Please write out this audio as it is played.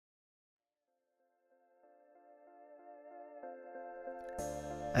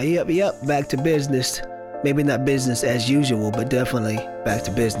Yep. Back to business. Maybe not business as usual, but definitely back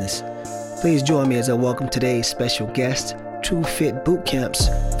to business. Please join me as I welcome today's special guest, True Fit Bootcamp's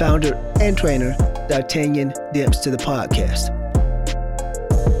founder and trainer, D'Artagnan Demps, to the podcast.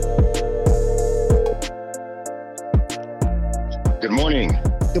 Good morning.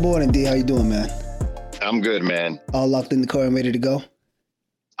 Good morning, D. How you doing, man? I'm good, man. All locked in the car and ready to go?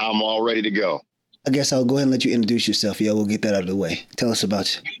 I'm all ready to go. I guess I'll go ahead and let you introduce yourself. Yeah, we'll get that out of the way. Tell us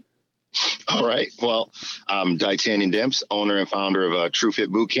about you. All right. Well, I'm D'Artagnan Demps, owner and founder of True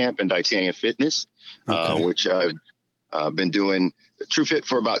Fit Bootcamp and D'Artagnan Fitness, which I've been doing True Fit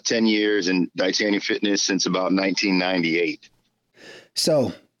for about 10 years and D'Artagnan Fitness since about 1998.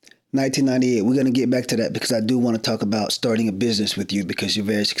 So, 1998, we're going to get back to that because I do want to talk about starting a business with you because you're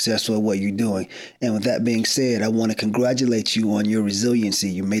very successful at what you're doing. And with that being said, I want to congratulate you on your resiliency.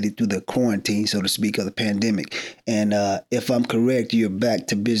 You made it through the quarantine, so to speak, of the pandemic. And if I'm correct, you're back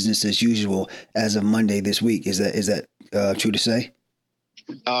to business as usual as of Monday this week. Is that true to say?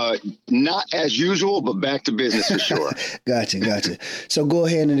 Not as usual, but back to business for sure. Gotcha. So go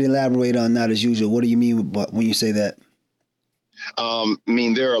ahead and elaborate on not as usual. What do you mean when you say that?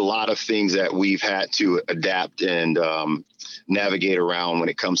 There are a lot of things that we've had to adapt and navigate around when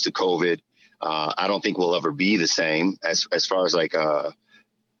it comes to COVID. I don't think we'll ever be the same as far as like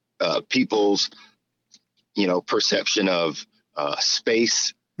people's, perception of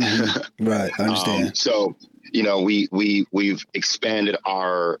space. Right, I understand. So, we've expanded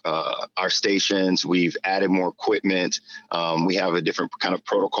our stations. We've added more equipment. We have a different kind of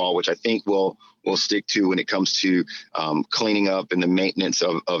protocol, which I think we'll stick to when it comes to cleaning up and the maintenance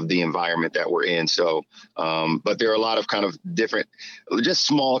of the environment that we're in. So, but there are a lot of kind of different, just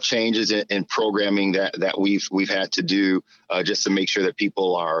small changes in programming that we've had to do just to make sure that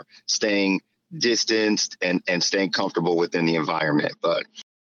people are staying distanced and staying comfortable within the environment. But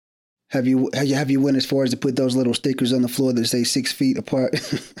Have you went as far as to put those little stickers on the floor that say 6 feet apart?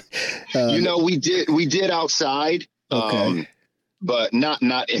 We did outside. Okay. But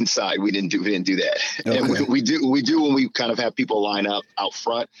not inside. We didn't do that. Okay. And we do when we kind of have people line up out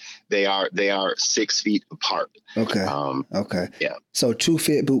front. They are 6 feet apart. Okay. Okay. Yeah. So True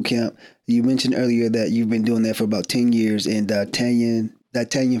Fit Bootcamp, you mentioned earlier that you've been doing that for about 10 years and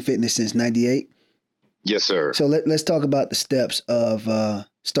D'Artagnan Fitness since 98. Yes, sir. So let's talk about the steps of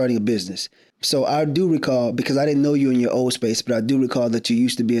starting a business. So I do recall, because I didn't know you in your old space, but I do recall that you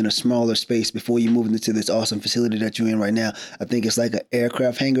used to be in a smaller space before you moved into this awesome facility that you're in right now. I think it's like an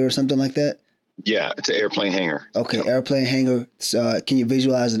aircraft hangar or something like that. Yeah, it's an airplane hangar. Okay, Yep. Airplane hangar. Can you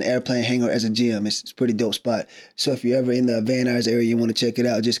visualize an airplane hangar as a gym? It's a pretty dope spot. So if you're ever in the Van Nuys area, you want to check it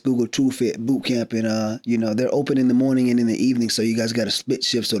out, just Google True Fit Bootcamp, and they're open in the morning and in the evening. So you guys got a split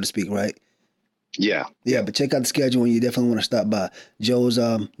shift, so to speak, right? Yeah. Yeah, but check out the schedule and you definitely want to stop by. Joe's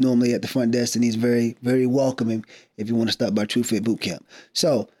normally at the front desk and he's very, very welcoming if you want to stop by True Fit Bootcamp.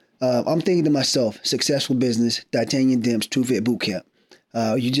 So I'm thinking to myself, successful business, D'Artagnan Demps, True Fit Bootcamp.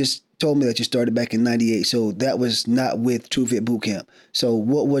 You just told me that you started back in 98, so that was not with True Fit Bootcamp. So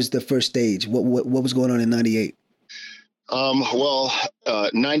what was the first stage? What was going on in 98?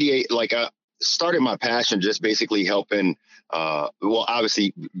 98, like I started my passion just basically helping.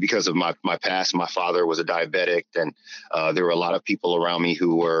 Obviously, because of my past, my father was a diabetic, and there were a lot of people around me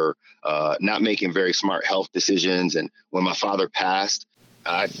who were not making very smart health decisions. And when my father passed,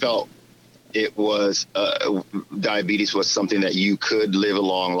 I felt it was diabetes was something that you could live a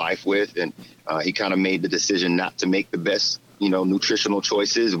long life with. And he kind of made the decision not to make the best, nutritional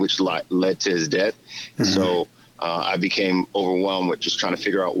choices, which led to his death. Mm-hmm. So I became overwhelmed with just trying to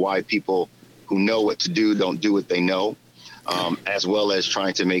figure out why people who know what to do don't do what they know. As well as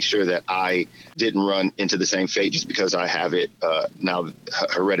trying to make sure that I didn't run into the same fate just because I have it now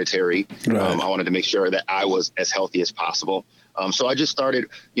hereditary. Right. I wanted to make sure that I was as healthy as possible. So I just started,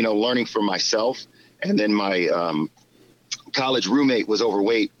 learning for myself. And then my college roommate was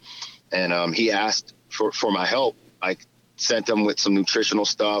overweight, and he asked for my help. I sent him with some nutritional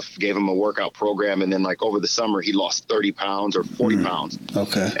stuff, gave him a workout program. And then over the summer, he lost 30 pounds or 40 pounds.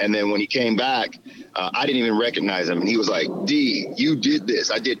 Okay. And then when he came back, I didn't even recognize him. And he was like, D, you did this.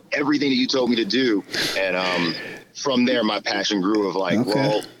 I did everything that you told me to do. And from there, my passion grew of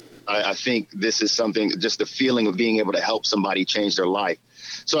I think this is something, just the feeling of being able to help somebody change their life.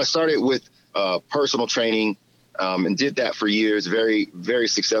 So I started with personal training and did that for years. Very, very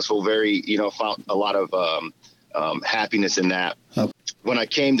successful, found a lot of happiness in that. Okay. When I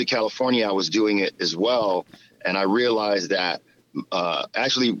came to California, I was doing it as well. And I realized that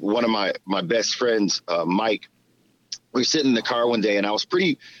actually one of my best friends, Mike, we were sitting in the car one day and I was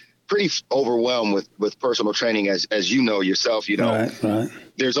pretty pretty overwhelmed with personal training, as you know yourself. Right.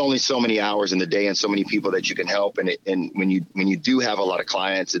 There's only so many hours in the day and so many people that you can help, and when you do have a lot of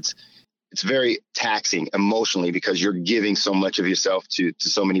clients, it's very taxing emotionally because you're giving so much of yourself to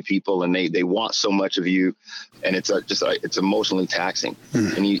so many people, and they want so much of you, and it's emotionally taxing.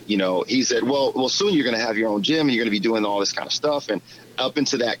 And he said, well, soon you're going to have your own gym and you're going to be doing all this kind of stuff. And up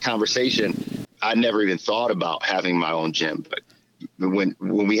into that conversation, I never even thought about having my own gym. But when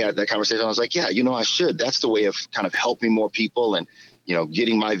we had that conversation, I was like, yeah, I should. That's the way of kind of helping more people and,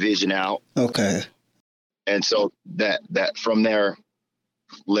 getting my vision out. Okay. And so that from there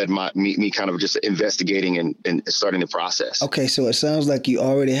led me kind of just investigating and starting the process. Okay, so it sounds like you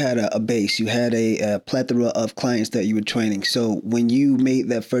already had a base. You had a plethora of clients that you were training. So when you made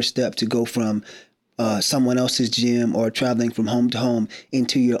that first step to go from someone else's gym or traveling from home to home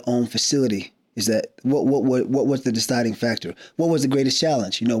into your own facility, is that what was the deciding factor? What was the greatest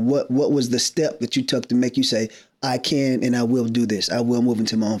challenge? What was the step that you took to make you say, I can and I will do this. I will move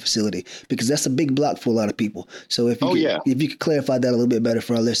into my own facility, because that's a big block for a lot of people. So if you could clarify that a little bit better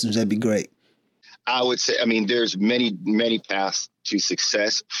for our listeners, that'd be great. I would say, there's many paths to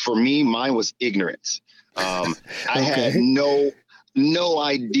success. For me, mine was ignorance. I had no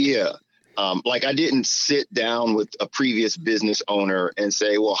idea. I didn't sit down with a previous business owner and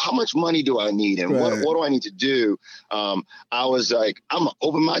say, well, how much money do I need? And what do I need to do? I was like, I'm going to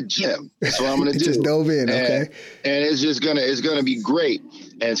open my gym. That's what I'm going to do. Just dove in. Okay. And it's going to be great.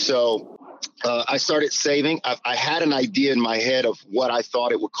 And so I started saving. I had an idea in my head of what I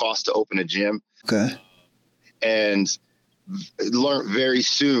thought it would cost to open a gym. Okay. And learned very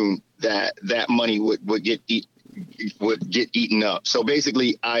soon that money would get eaten up. So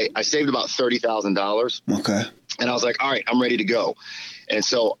basically I saved about $30,000. Okay. And I was like, all right, I'm ready to go. And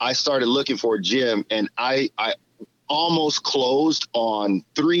so I started looking for a gym, and I almost closed on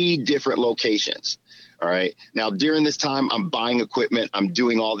 3 different locations. All right. Now, during this time, I'm buying equipment. I'm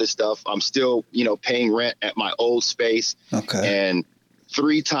doing all this stuff. I'm still, paying rent at my old space. Okay. And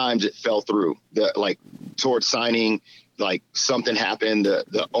 3 times it fell through towards signing. Something happened,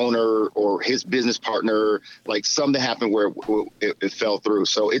 the owner or his business partner, something happened where it fell through.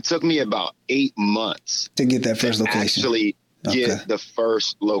 So it took me about 8 months to get that first location. Actually get the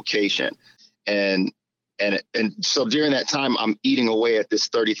first location. And so during that time, I'm eating away at this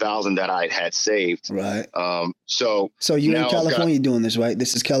 $30,000 that I had saved. Right. So you're in California doing this, right?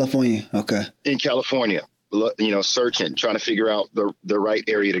 This is California. Okay. In California, searching, trying to figure out the right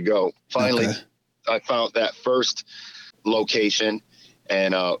area to go. Finally, I found that first location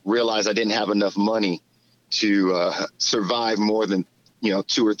and realized I didn't have enough money to survive more than 2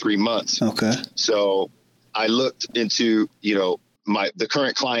 or 3 months. Okay. So I looked into the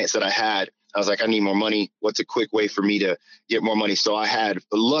current clients that I had. I was like, I need more money. What's a quick way for me to get more money? So I had,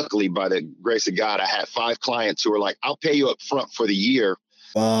 luckily, by the grace of God, I had 5 clients who were like, I'll pay you up front for the year.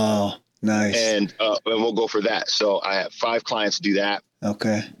 Wow. Nice. And we'll go for that. So I had 5 clients do that.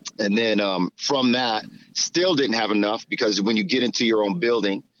 Okay. And then from that, still didn't have enough, because when you get into your own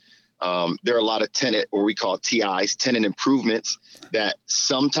building, there are a lot of tenant, or we call TIs, tenant improvements, that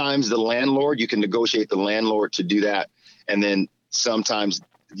sometimes you can negotiate the landlord to do that. And then sometimes,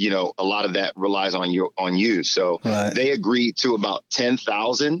 a lot of that relies on you. So They agreed to about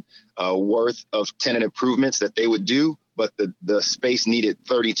 $10,000 worth of tenant improvements that they would do, but the space needed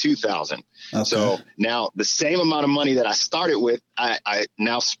 $32,000. Okay. So now the same amount of money that I started with, I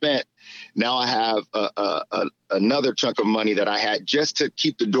now spent. Now I have another chunk of money that I had just to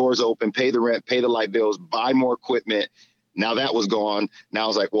keep the doors open, pay the rent, pay the light bills, buy more equipment. Now that was gone. Now I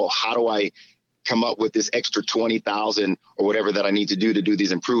was like, well, how do I come up with this extra $20,000 or whatever that I need to do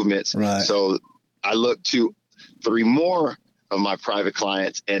these improvements? Right. So I looked to 3 more of my private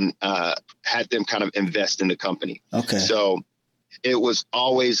clients and had them kind of invest in the company. Okay. So it was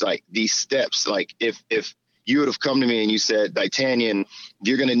always like these steps. Like if you would have come to me and you said, D'Artagnan,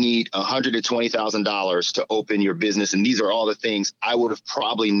 you're going to need $120,000 to open your business, and these are all the things, I would have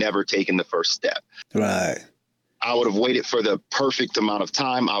probably never taken the first step. Right. I would have waited for the perfect amount of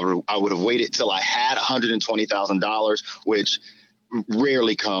time. I would have waited till I had $120,000, which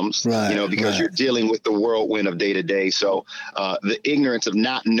rarely comes, because you're dealing with the whirlwind of day to day. So the ignorance of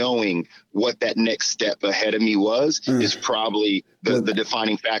not knowing what that next step ahead of me was is probably the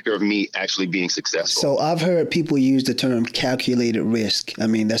defining factor of me actually being successful. So I've heard people use the term calculated risk. I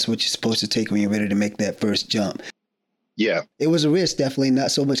mean, that's what you're supposed to take when you're ready to make that first jump. Yeah. It was a risk, definitely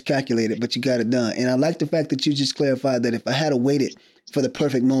not so much calculated, but you got it done. And I like the fact that you just clarified that if I had waited for the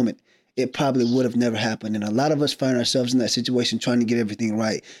perfect moment, it probably would have never happened. And a lot of us find ourselves in that situation trying to get everything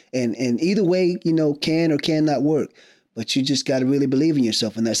right. And either way, can or cannot work. but you just got to really believe in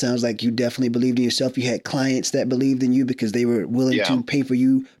yourself. And that sounds like you definitely believed in yourself. You had clients that believed in you because they were willing to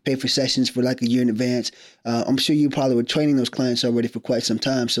pay for sessions for like a year in advance. I'm sure you probably were training those clients already for quite some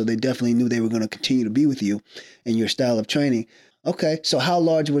time. So they definitely knew they were going to continue to be with you and your style of training. Okay. So how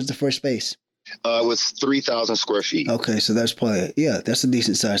large was the first space? It was 3,000 square feet. Okay. So that's probably, that's a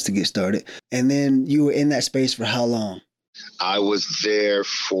decent size to get started. And then you were in that space for how long? I was there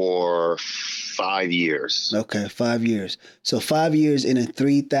for 5 years. Okay, 5 years. So 5 years in a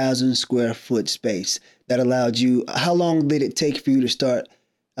 3,000 square foot space that allowed you. How long did it take for you to start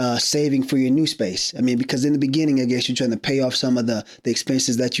saving for your new space? I mean, because in the beginning, I guess you're trying to pay off some of the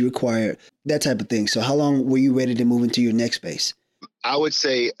expenses that you required, that type of thing. So how long were you ready to move into your next space? I would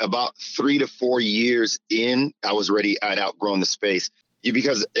say about 3 to 4 years in, I was ready. I'd outgrown the space.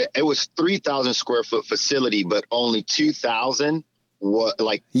 Because it was 3,000 square foot facility, but only 2,000 was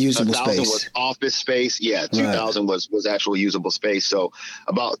like usable 1,000 space. Was office space. Yeah, 2,000 was actual usable space. So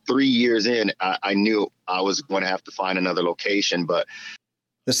about 3 years in, I knew I was going to have to find another location. But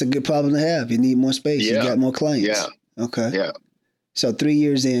that's a good problem to have. You need more space. Yeah, you got more clients. Yeah. Okay. Yeah. So 3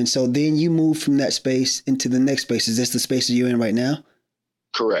 years in. So then you move from that space into the next space. Is this the space that you're in right now?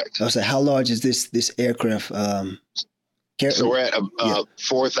 Correct. I was like, how large is this aircraft? So we're at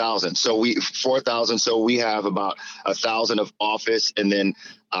 4,000. So we have about 1,000 of office, and then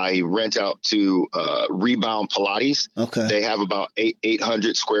I rent out to Rebound Pilates. Okay. They have about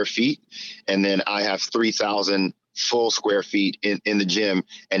 800 square feet, and then I have 3,000 full square feet in the gym,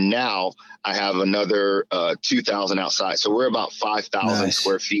 and now I have another 2,000 outside. So we're about 5,000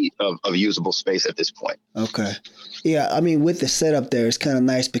 square feet of usable space at this point. Okay. Yeah, I mean, with the setup there, it's kind of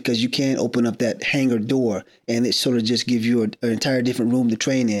nice because you can open up that hangar door and it sort of just gives you an entire different room to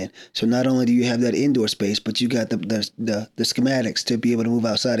train in. So not only do you have that indoor space, but you got the schematics to be able to move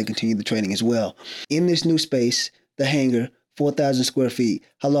outside and continue the training as well. In this new space, the hangar, 4,000 square feet,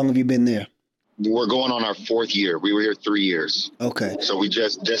 how long have you been there? We're going on our 4th year. We were here 3 years. Okay. So we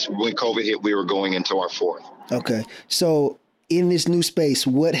just when COVID hit, we were going into our 4th. Okay. So in this new space,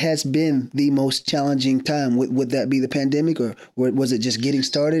 what has been the most challenging time? Would that be the pandemic, or was it just getting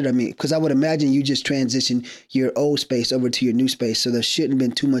started? I mean, because I would imagine you just transitioned your old space over to your new space, so there shouldn't have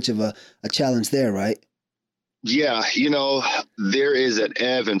been too much of a challenge there, right? Yeah, there is an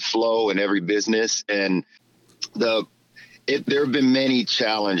ebb and flow in every business, and there have been many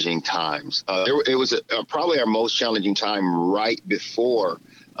challenging times. It was probably our most challenging time right before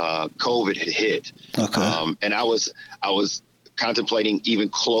COVID had hit. Okay. And I was contemplating even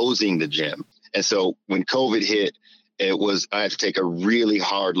closing the gym. And so when COVID hit, I had to take a really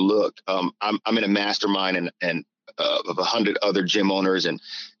hard look. I'm in a mastermind and of 100 other gym owners, and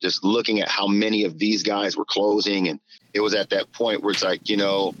just looking at how many of these guys were closing. And it was at that point where it's like,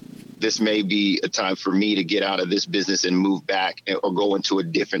 this may be a time for me to get out of this business and move back or go into a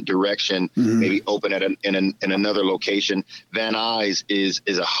different direction, maybe open at in another location. Van Nuys is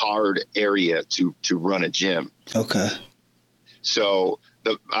a hard area to run a gym. Okay. So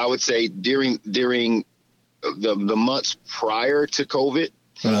I would say during the months prior to COVID,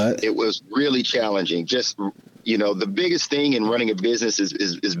 It was really challenging. Just, the biggest thing in running a business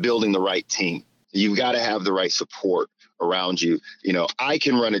is building the right team. You've got to have the right support around you. I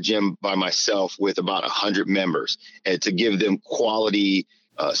can run a gym by myself with about 100 members and to give them quality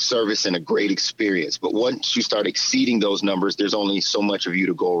service and a great experience. But once you start exceeding those numbers, there's only so much of you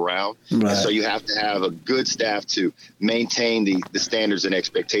to go around. Right. And so you have to have a good staff to maintain the standards and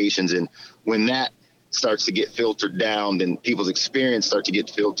expectations. And when that starts to get filtered down, then people's experience starts to get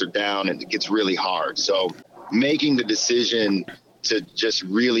filtered down, and it gets really hard. So making the decision to just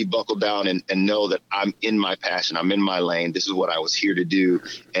really buckle down and know that I'm in my passion, I'm in my lane, this is what I was here to do,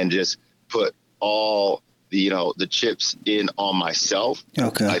 and just put all the chips in on myself,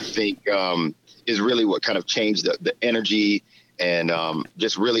 okay, I think is really what kind of changed the energy and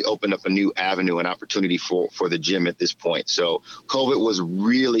just really opened up a new avenue and opportunity for the gym at this point. So COVID was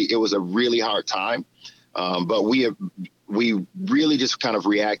a really hard time, but we really just kind of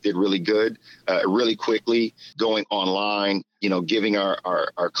reacted really good, really quickly, going online, giving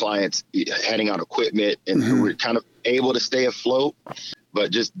our clients, handing out equipment, and we're kind of able to stay afloat,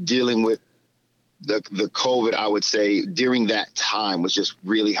 but just dealing with the COVID, I would say, during that time was just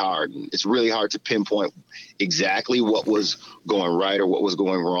really hard. And it's really hard to pinpoint exactly what was going right or what was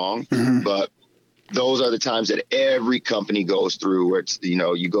going wrong. But those are the times that every company goes through, where it's,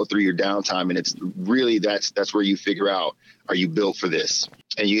 you go through your downtime, and it's really, that's where you figure out, are you built for this?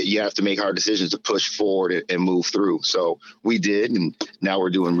 And you have to make hard decisions to push forward and move through. So we did, and now we're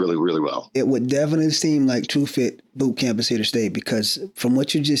doing really, really well. It would definitely seem like TrueFit Boot Camp is here to stay, because from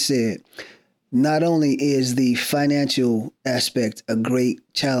what you just said, not only is the financial aspect a great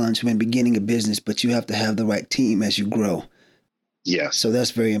challenge when beginning a business, but you have to have the right team as you grow. Yes. So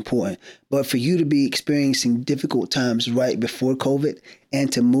that's very important. But for you to be experiencing difficult times right before COVID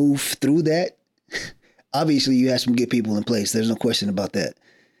and to move through that, obviously you have some good people in place. There's no question about that.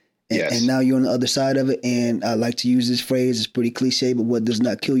 Yes. And now you're on the other side of it. And I like to use this phrase. It's pretty cliche, but what does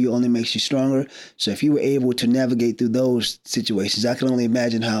not kill you only makes you stronger. So if you were able to navigate through those situations, I can only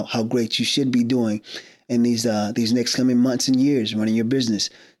imagine how great you should be doing in these next coming months and years running your business.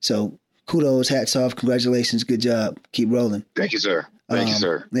 So kudos, hats off, congratulations, good job. Keep rolling. Thank you, sir. Thank you,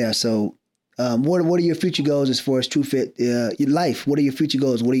 sir. Yeah. So what are your future goals as far as TrueFit, your life? What are your future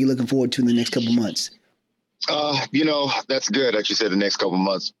goals? What are you looking forward to in the next couple months? That's good that you said the next couple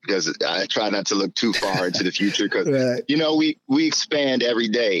months, because I try not to look too far into the future, because, right. We expand every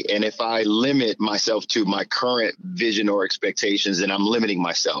day. And if I limit myself to my current vision or expectations, then I'm limiting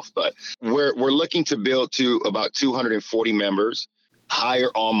myself. But we're looking to build to about 240 members,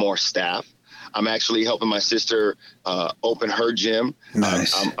 hire on more staff. I'm actually helping my sister open her gym.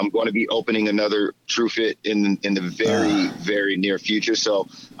 Nice. I'm going to be opening another TrueFit in the very near future. So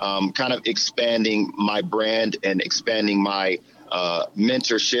kind of expanding my brand and expanding my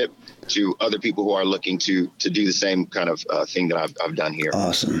mentorship to other people who are looking to do the same kind of thing that I've done here.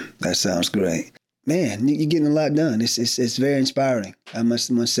 Awesome. That sounds great. Man, you're getting a lot done. It's very inspiring. I must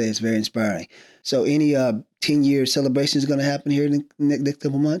say it's very inspiring. So any 10-year celebrations going to happen here in the next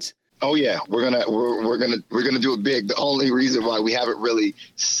couple months? Oh yeah, we're gonna do it big. The only reason why we haven't really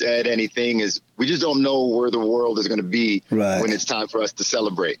said anything is we just don't know where the world is going to be when it's time for us to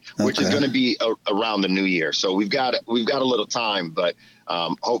celebrate, which is going to be around the new year. So we've got a little time, but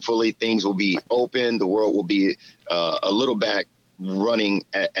hopefully things will be open. The world will be a little back running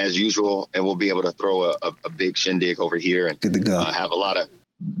as usual, and we'll be able to throw a big shindig over here and good to go. Have a lot of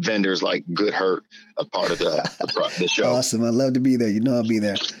vendors like Good Hurt a part of the show. Awesome. I'd love to be there. I'll be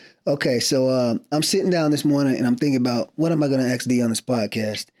there. Okay, so I'm sitting down this morning and I'm thinking about what am I going to ask D on this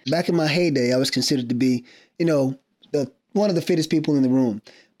podcast. Back in my heyday, I was considered to be, one of the fittest people in the room.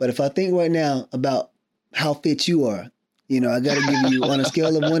 But if I think right now about how fit you are, I got to give you on a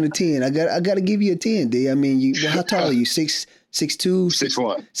scale of 1 to 10. I got to give you a 10, D. I mean, how tall are you? 6'2",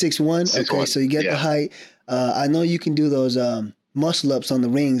 6'1". 6'1". Okay, so you get the height. I know you can do those muscle ups on the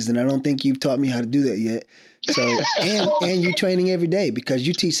rings, and I don't think you've taught me how to do that yet. So, and you're training every day because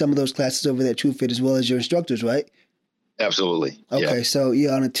you teach some of those classes over there at TrueFit as well as your instructors, right? Absolutely. Okay. Yeah. So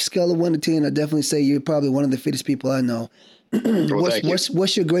on a scale of 1 to 10, I definitely say you're probably one of the fittest people I know.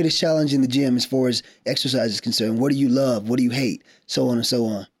 What's your greatest challenge in the gym as far as exercise is concerned? What do you love? What do you hate? So on and so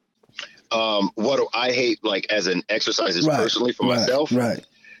on. What do I hate, like as an exercises personally for myself? Right.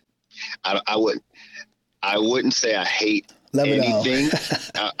 I wouldn't say I hate anything.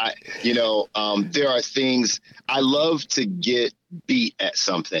 There are things I love to get beat at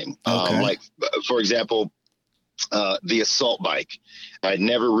something. Like for example, the assault bike. I'd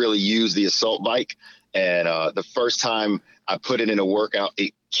never really used the assault bike. And the first time I put it in a workout,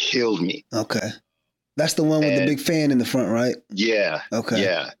 it killed me. Okay. That's the one with the big fan in the front, right? Yeah. Okay.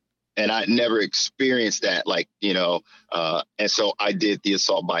 Yeah. And I never experienced that, and so I did the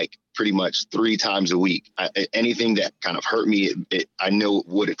assault bike pretty much 3 times a week. Anything that kind of hurt me, I know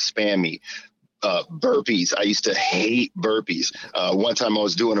would expand me. Burpees. I used to hate burpees. One time I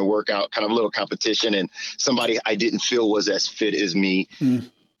was doing a workout, kind of a little competition, and somebody I didn't feel was as fit as me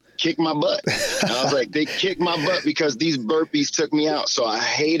kicked my butt. And I was like, they kicked my butt because these burpees took me out. So I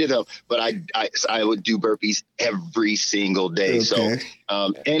hated them, but I would do burpees every single day. Okay.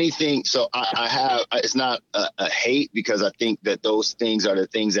 So anything. So I have, it's not a hate, because I think that those things are the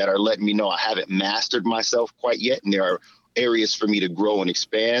things that are letting me know I haven't mastered myself quite yet. And there are areas for me to grow and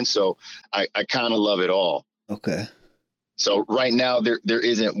expand. So I kind of love it all. Okay. So right now there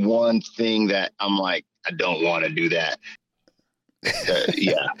isn't one thing that I'm like, I don't want to do that.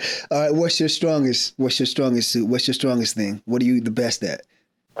 Yeah. All right. What's your strongest suit? What's your strongest thing? What are you the best at?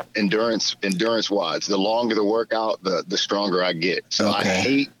 Endurance WODs. The longer the workout, the stronger I get. So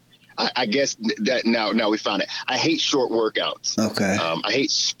okay. I guess that now we found it. I hate short workouts. Okay. I hate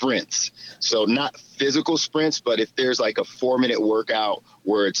sprints. So not physical sprints, but if there's like a 4-minute workout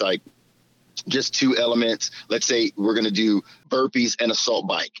where it's like just 2 elements, let's say we're going to do burpees and assault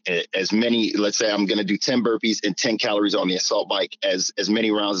bike, let's say I'm going to do 10 burpees and 10 calories on the assault bike, as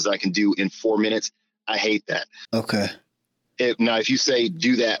many rounds as I can do in 4 minutes. I hate that. Okay. If you say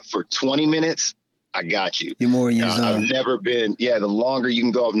do that for 20 minutes, I got you. You're more in your zone. I've never been, the longer you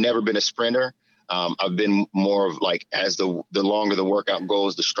can go, I've never been a sprinter. I've been more of like, as the longer the workout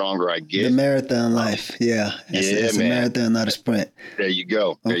goes, the stronger I get. The marathon life. Yeah. It's a marathon, not a sprint. There you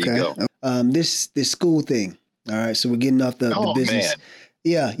go. There you go. This school thing. All right. So we're getting off the business.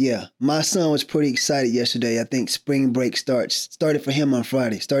 Man. Yeah. My son was pretty excited yesterday. I think spring break started for him on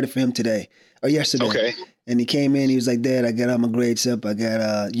Friday. Started for him today or yesterday. Okay. And he came in. He was like, "Dad, I got all my grades up. I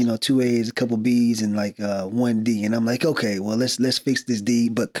got 2 A's, a couple B's, and like 1 D." And I'm like, "Okay, well let's fix this D.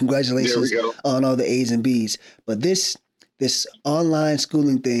 But congratulations on all the A's and B's." But this online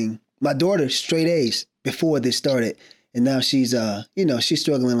schooling thing, my daughter straight A's before this started, and now she's she's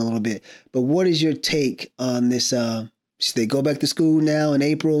struggling a little bit. But what is your take on this? Should they go back to school now in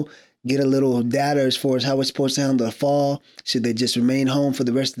April? Get a little data as far as how it's supposed to handle the fall? Should they just remain home for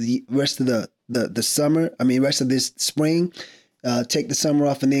the rest of the summer? I mean, rest of this spring, take the summer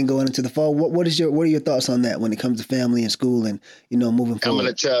off and then go into the fall. What are your thoughts on that when it comes to family and school and moving forward? I'm going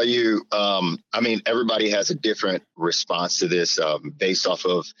to tell you. Everybody has a different response to this based off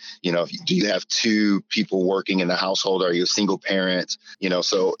of do you have 2 people working in the household? Are you a single parent?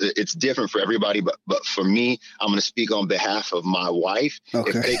 So it's different for everybody. But for me, I'm going to speak on behalf of my wife.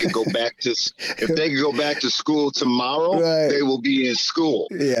 Okay. If they could go back to school tomorrow, right, they will be in school.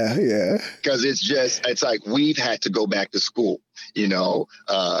 Yeah. Because it's like we've had to go back to school.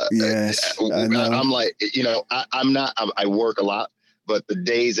 Yes, I know. I'm like, I work a lot, but the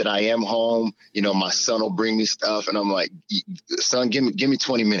days that I am home, my son will bring me stuff and I'm like, son, give me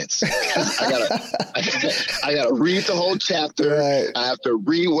 20 minutes. I gotta read the whole chapter. Right. I have to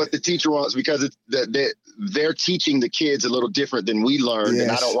read what the teacher wants because they're teaching the kids a little different than we learned. Yes.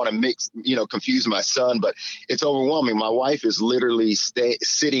 And I don't want to confuse my son, but it's overwhelming. My wife is literally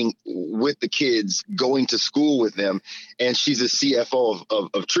sitting with the kids, going to school with them, and she's a CFO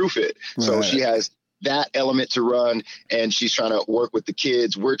of TrueFit. Right. So she has that element to run, and she's trying to work with the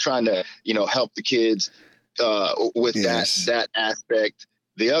kids. We're trying to, help the kids with that aspect.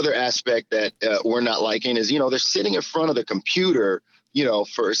 The other aspect that we're not liking is, they're sitting in front of the computer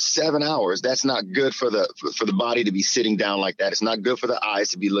for 7 hours. That's not good for the body to be sitting down like that. It's not good for the eyes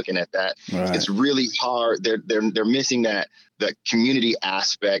to be looking at that. Right. It's really hard. They're missing that community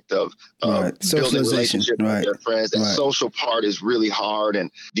aspect of building relationships with their friends. That social part is really hard, and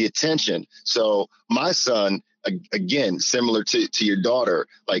the attention. So my son, again, similar to your daughter,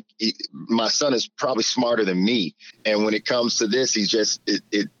 like my son is probably smarter than me. And when it comes to this, he's just,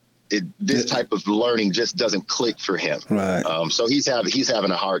 this type of learning just doesn't click for him. Right. So he's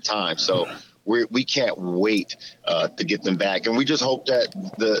having a hard time. So we can't wait to get them back. And we just hope that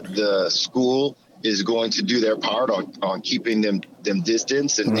the school is going to do their part on keeping them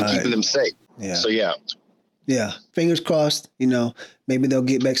distance and keeping them safe. Yeah. So yeah, fingers crossed, maybe they'll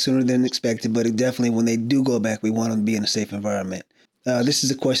get back sooner than expected, but definitely when they do go back, we want them to be in a safe environment. This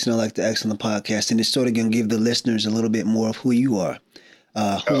is a question I like to ask on the podcast, and it's sort of going to give the listeners a little bit more of who you are,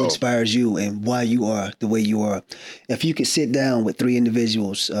 who inspires you and why you are the way you are. If you could sit down with 3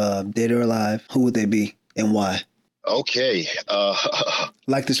 individuals, dead or alive, who would they be and why? Okay.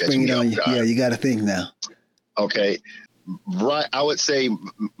 Like to spring it on you. Yeah, you got to think now. Okay. Right. I would say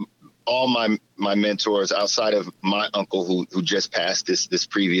all my mentors outside of my uncle who just passed this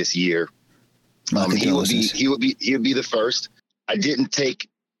previous year. He would be the first. I didn't take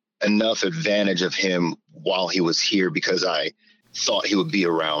enough advantage of him while he was here because I thought he would be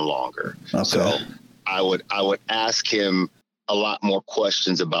around longer. Okay. So I would ask him a lot more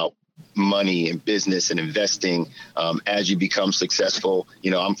questions about money and business and investing as you become successful.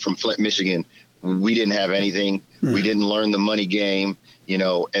 I'm from Flint, Michigan. We didn't have anything. We didn't learn the money game,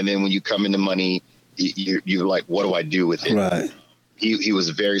 and then when you come into money, you're like, what do I do with it? Right. He was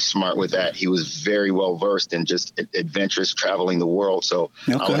very smart with that. He was very well versed in just adventurous traveling the world. So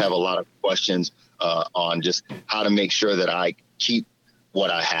I would have a lot of questions on just how to make sure that I keep what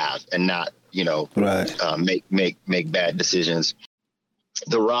I have and not, make bad decisions.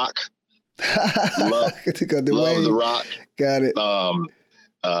 The Rock. Love The Rock. Got it.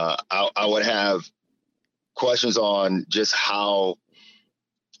 I would have questions on just how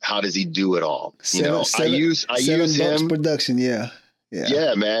does he do it all? I use him. Production, Yeah,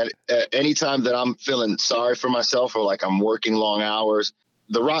 man. Anytime that I'm feeling sorry for myself or like I'm working long hours,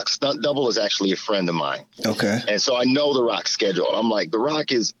 The Rock stunt double is actually a friend of mine. Okay. And so I know The Rock's schedule. I'm like, The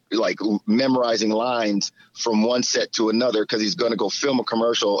Rock is like memorizing lines from one set to another because he's going to go film a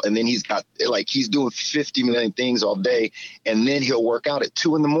commercial. And then he's doing 50 million things all day. And then he'll work out at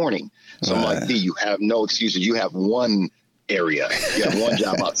 2 a.m. So I'm like, D, you have no excuses. You have one area. You have one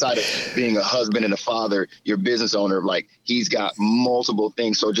job outside of being a husband and a father, your business owner. Like he's got multiple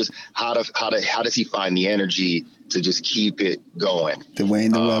things. So just how does he find the energy to just keep it going?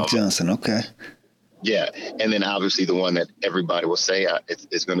 Dwayne The Rock Johnson. Okay. Yeah. And then obviously the one that everybody will say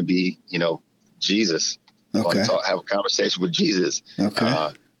it's going to be, Jesus. Want Okay. to have a conversation with Jesus.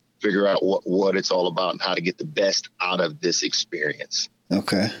 Okay. Figure out what it's all about and how to get the best out of this experience.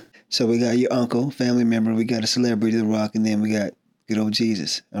 Okay. So we got your uncle, family member. We got a celebrity, The Rock, and then we got good old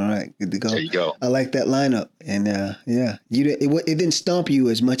Jesus. All right, good to go. There you go. I like that lineup, and yeah, it didn't stomp you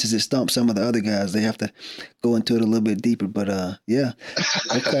as much as it stomped some of the other guys. They have to go into it a little bit deeper, but yeah,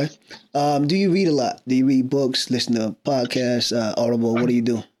 okay. Do you read a lot? Do you read books, listen to podcasts, Audible? What do you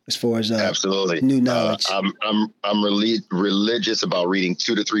do as far as absolutely new knowledge? I'm religious about reading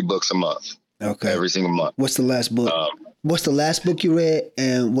 2 to 3 books a month. Okay, every single month. What's the last book? What's the last book you read,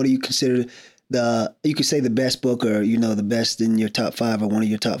 and what do you consider you could say the best book, or the best in your top 5, or one of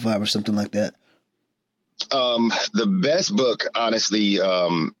your top 5, or something like that? The best book, honestly,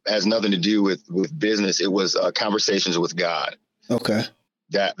 has nothing to do with business. It was Conversations with God. Okay.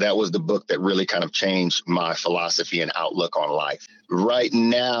 That was the book that really kind of changed my philosophy and outlook on life. Right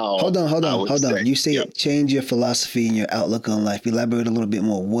now, hold on. You say it change your philosophy and your outlook on life. Elaborate a little bit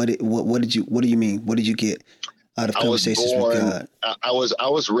more. What do you mean? What did you get out of Conversations with God? I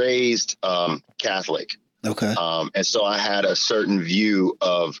was raised Catholic. Okay. And so I had a certain view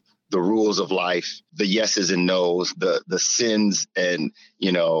of the rules of life, the yeses and nos, the sins, and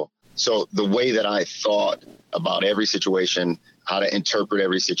so the way that I thought about every situation, how to interpret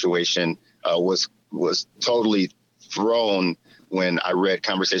every situation, was totally thrown when I read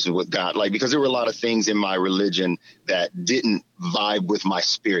Conversations with God. Because there were a lot of things in my religion that didn't vibe with my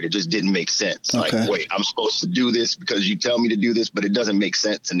spirit. It just didn't make sense. Okay. Wait, I'm supposed to do this because you tell me to do this, but it doesn't make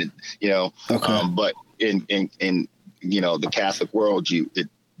sense. And Okay. But in the Catholic world,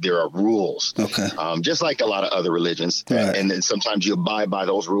 there are rules. Okay. Just like a lot of other religions. Right. And then sometimes you abide by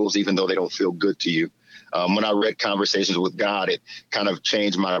those rules, even though they don't feel good to you. When I read Conversations with God, it kind of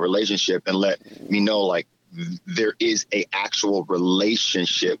changed my relationship and let me know, there is a actual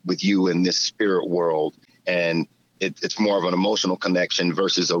relationship with you in this spirit world. And it's more of an emotional connection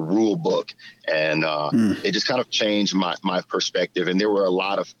versus a rule book. And it just kind of changed my perspective. And there were a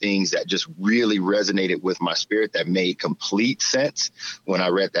lot of things that just really resonated with my spirit that made complete sense when I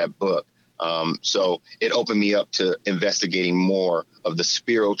read that book. So it opened me up to investigating more of the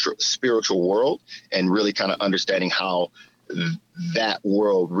spiritual world and really kind of understanding how that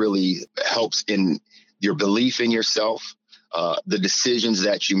world really helps in your belief in yourself, the decisions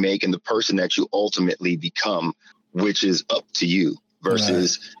that you make, and the person that you ultimately become, which is up to you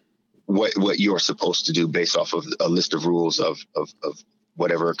versus what you're supposed to do based off of a list of rules of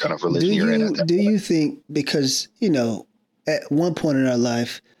whatever kind of religion you're in. Do you think, because, at one point in our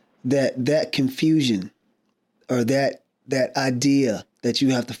life, that confusion or that idea that you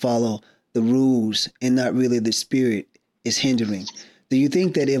have to follow the rules and not really the spirit is hindering? Do you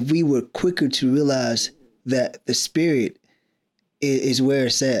think that if we were quicker to realize that the spirit is where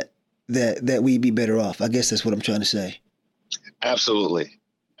it's at, that we'd be better off? I guess that's what I'm trying to say. Absolutely.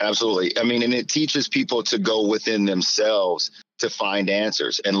 Absolutely. I mean, and it teaches people to go within themselves to find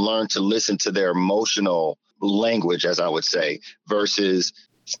answers and learn to listen to their emotional language, as I would say, versus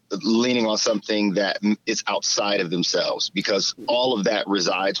leaning on something that is outside of themselves, because all of that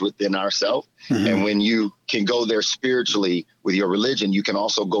resides within ourselves. Mm-hmm. And when you can go there spiritually with your religion, you can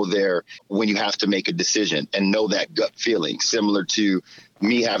also go there when you have to make a decision and know that gut feeling, similar to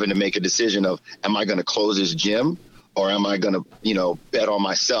me having to make a decision of, am I going to close this gym, or am I going to, bet on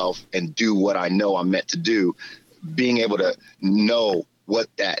myself and do what I know I'm meant to do? Being able to know what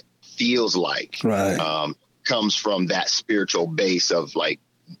that feels like, right, comes from that spiritual base of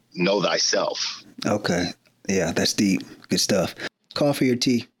know thyself. Okay. Yeah, that's deep. Good stuff. Coffee or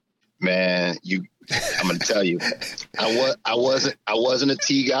tea? Man, I'm going to tell you, I wasn't a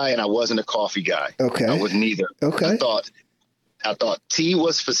tea guy and I wasn't a coffee guy. Okay. I was neither. Okay. I thought tea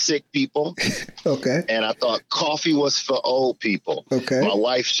was for sick people. Okay. And I thought coffee was for old people. Okay. My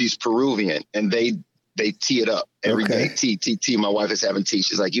wife, she's Peruvian, and they tee it up every day. Tea. My wife is having tea.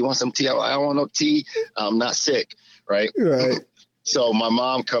 She's like, you want some tea? I don't want no tea. I'm not sick. Right. Right. So my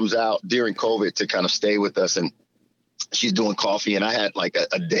mom comes out during COVID to kind of stay with us, and she's doing coffee, and I had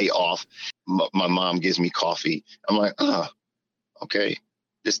a day off. My mom gives me coffee. I'm like, okay,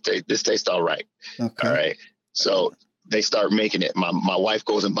 this tastes all right. Okay. All right. So they start making it. My wife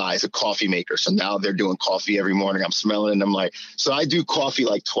goes and buys a coffee maker. So now they're doing coffee every morning. I'm smelling it, and I'm like, so I do coffee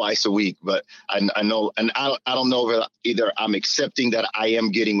twice a week, but I know, and I don't know if either I'm accepting that I am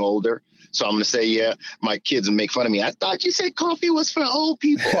getting older. So I'm going to say, yeah, my kids will make fun of me. I thought you said coffee was for old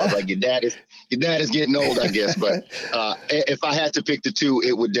people. I was like, your dad is getting old, I guess. But if I had to pick the two,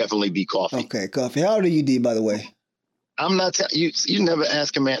 it would definitely be coffee. Okay, coffee. How old are you, D, by the way? I'm not you. You never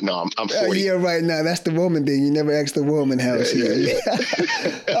ask a man. No, I'm 40. Yeah, right now that's the woman thing. You never ask the woman how she is.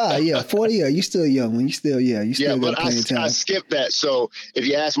 Yeah, 40. Yeah, you still young. When you still you still got plenty of time. I skipped that. So if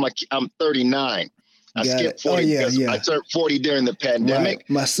you ask I'm 39. I skipped 40 because I turned 40 during the pandemic. Right.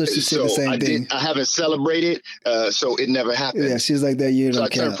 My sister said the same thing. I haven't celebrated, so it never happened. Yeah, she's like that year. So I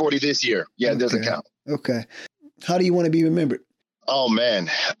turned 40 this year. Yeah, it doesn't count. Okay. How do you want to be remembered? Oh man,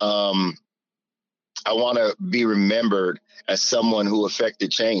 I want to be remembered as someone who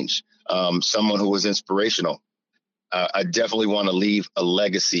affected change, someone who was inspirational. I definitely want to leave a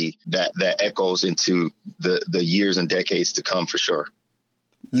legacy that echoes into the years and decades to come, for sure.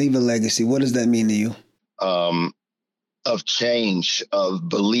 Leave a legacy. What does that mean to you? Of change, of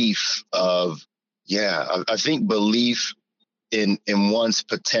belief, I think belief in one's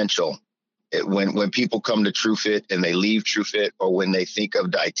potential. When people come to TrueFit and they leave TrueFit, or when they think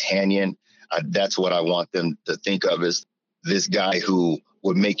of D'Artagnan, that's what I want them to think of, as this guy who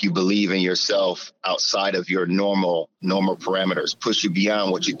would make you believe in yourself outside of your normal parameters, push you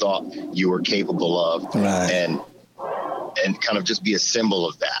beyond what you thought you were capable of, right. and kind of just be a symbol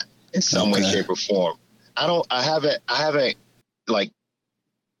of that in some way, shape, or form. I haven't like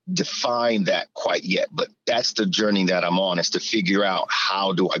defined that quite yet, but that's the journey that I'm on, is to figure out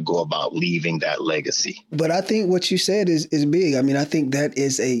how do I go about leaving that legacy. But I think what you said is big. I mean, I think that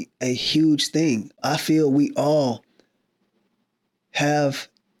is a huge thing. I feel we all have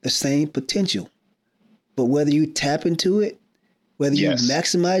the same potential, but whether you tap into it, whether you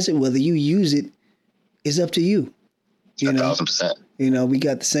maximize it, whether you use it, is up to you. 1,000%. We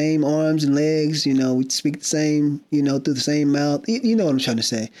got the same arms and legs, we speak the same, through the same mouth. You know what I'm trying to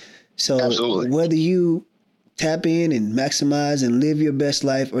say. So absolutely, whether you tap in and maximize and live your best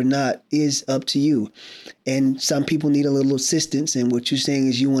life or not is up to you. And some people need a little assistance. And what you're saying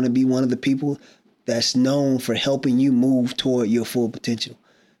is you want to be one of the people that's known for helping you move toward your full potential,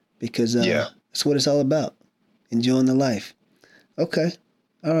 because that's what it's all about. Enjoying the life. Okay.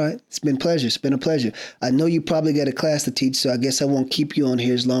 All right. It's been a pleasure. I know you probably got a class to teach, so I guess I won't keep you on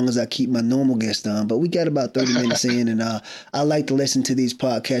here as long as I keep my normal guests on. But we got about 30 minutes in, and I like to listen to these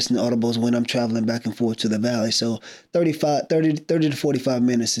podcasts and audibles when I'm traveling back and forth to the valley. So 30 to 45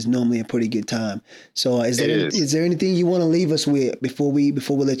 minutes is normally a pretty good time. So is there anything you want to leave us with before we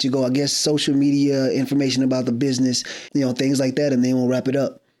let you go? I guess social media, information about the business, things like that, and then we'll wrap it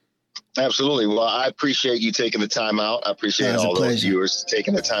up. Absolutely. Well, I appreciate you taking the time out. I appreciate all those viewers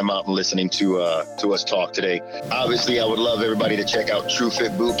taking the time out and listening to us talk today. Obviously, I would love everybody to check out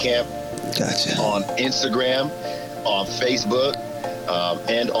TrueFit Bootcamp. Gotcha. On Instagram, on Facebook,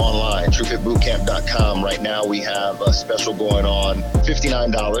 and online, TrueFitBootcamp.com. Right now, we have a special going on,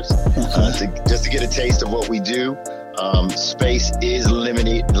 $59, just to get a taste of what we do. Space is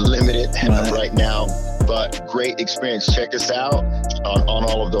limited right now, but great experience. Check us out on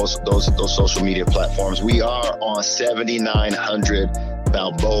all of those social media platforms. We are on 7900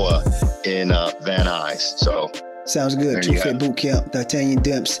 Balboa in Van Nuys. So sounds good. TrueFit Bootcamp, D'Artagnan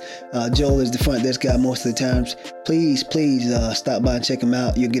Demps. Joel is the front desk guy most of the times. Please stop by and check him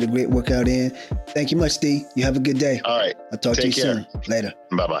out. You'll get a great workout in. Thank you much, D. You have a good day. All right. I'll talk to you soon. Later.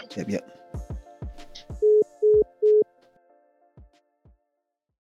 Bye-bye. Yep.